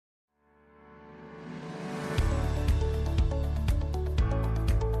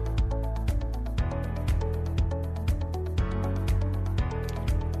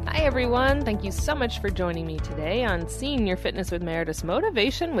Hi, everyone. Thank you so much for joining me today on Senior Fitness with Meredith,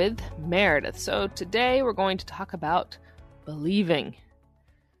 Motivation with Meredith. So today we're going to talk about believing.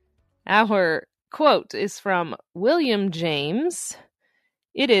 Our quote is from William James.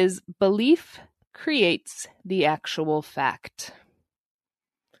 It is, "Belief creates the actual fact."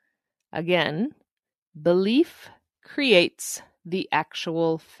 Again, belief creates the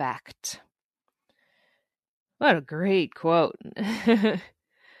actual fact. What a great quote.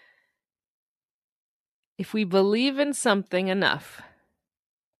 If we believe in something enough,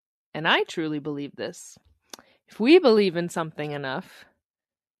 and I truly believe this, if we believe in something enough,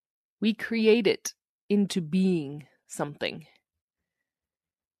 we create it into being something.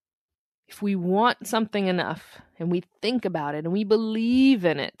 If we want something enough and we think about it and we believe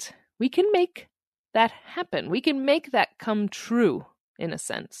in it, we can make that happen. We can make that come true, in a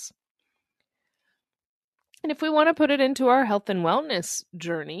sense. And if we want to put it into our health and wellness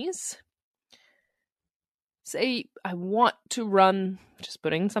journeys, say I want to run, just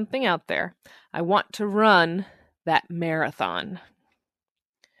putting something out there, I want to run that marathon.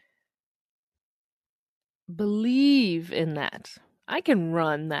 Believe in that. I can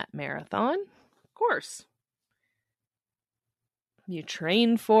run that marathon, of course. You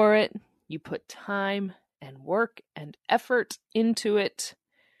train for it, you put time and work and effort into it,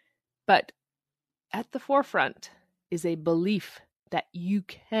 but at the forefront is a belief that you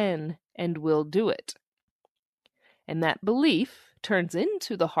can and will do it. And that belief turns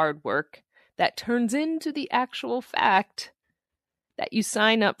into the hard work, that turns into the actual fact that you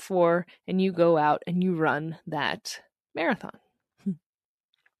sign up for and you go out and you run that marathon.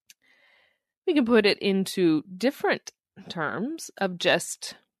 We can put it into different terms of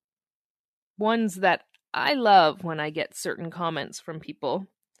just ones that I love when I get certain comments from people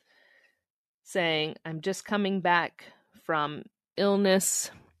saying, I'm just coming back from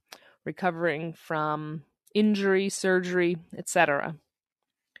illness, recovering from injury, surgery, etc.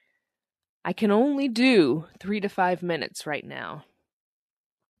 I can only do 3 to 5 minutes right now.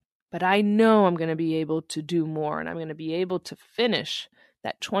 But I know I'm going to be able to do more, and I'm going to be able to finish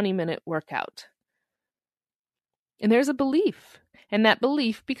that 20-minute workout. And there's a belief, and that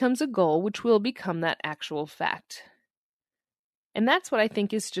belief becomes a goal, which will become that actual fact. And that's what I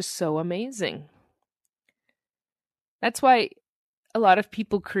think is just so amazing. That's why a lot of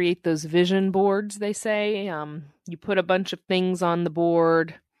people create those vision boards, they say. You put a bunch of things on the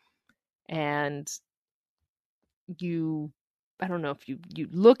board and I don't know if you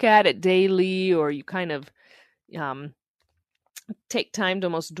look at it daily or you kind of take time to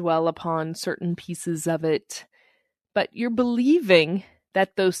almost dwell upon certain pieces of it. But you're believing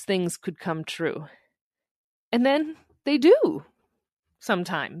that those things could come true. And then they do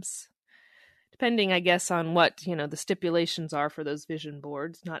sometimes. Depending, I guess, on what, the stipulations are for those vision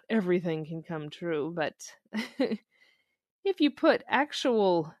boards. Not everything can come true, but if you put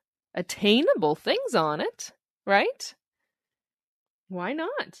actual attainable things on it, right? Why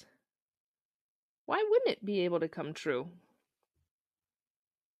not? Why wouldn't it be able to come true?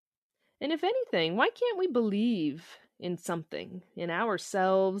 And if anything, why can't we believe in something, in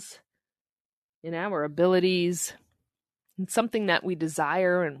ourselves, in our abilities, in something that we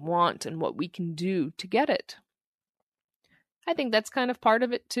desire and want and what we can do to get it? I think that's kind of part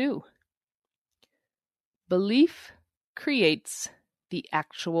of it too. Belief creates the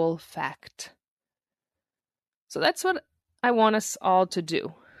actual fact. So that's what I want us all to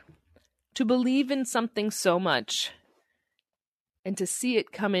do. To believe in something so much and to see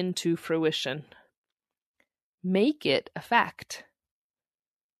it come into fruition. Make it a fact.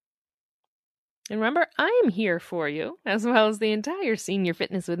 And remember, I am here for you, as well as the entire Senior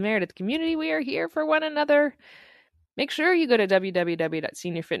Fitness with Meredith community. We are here for one another. Make sure you go to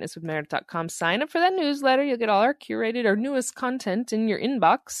www.seniorfitnesswithmeredith.com. Sign up for that newsletter. You'll get all our curated, our newest content in your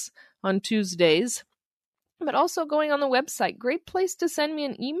inbox on Tuesdays. But also going on the website, great place to send me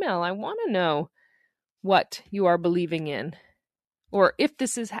an email. I want to know what you are believing in. Or if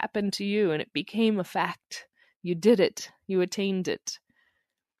this has happened to you and it became a fact. You did it. You attained it.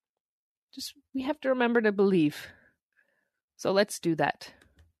 We have to remember to believe. So let's do that.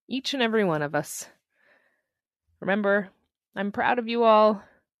 Each and every one of us. Remember, I'm proud of you all.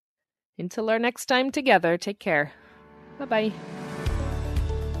 Until our next time together, take care. Bye-bye.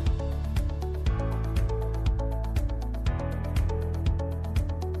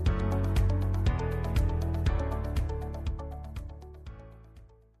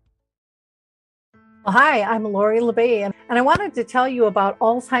 Well, hi, I'm Lori LeBay, And I wanted to tell you about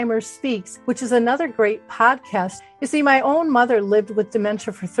Alzheimer's Speaks, which is another great podcast. You see, my own mother lived with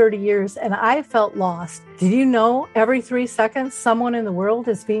dementia for 30 years, and I felt lost. Did you know every 3 seconds someone in the world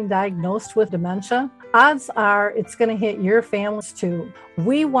is being diagnosed with dementia? Odds are it's going to hit your families too.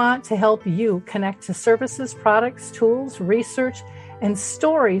 We want to help you connect to services, products, tools, research, and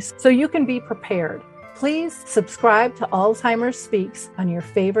stories so you can be prepared. Please subscribe to Alzheimer's Speaks on your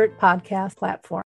favorite podcast platform.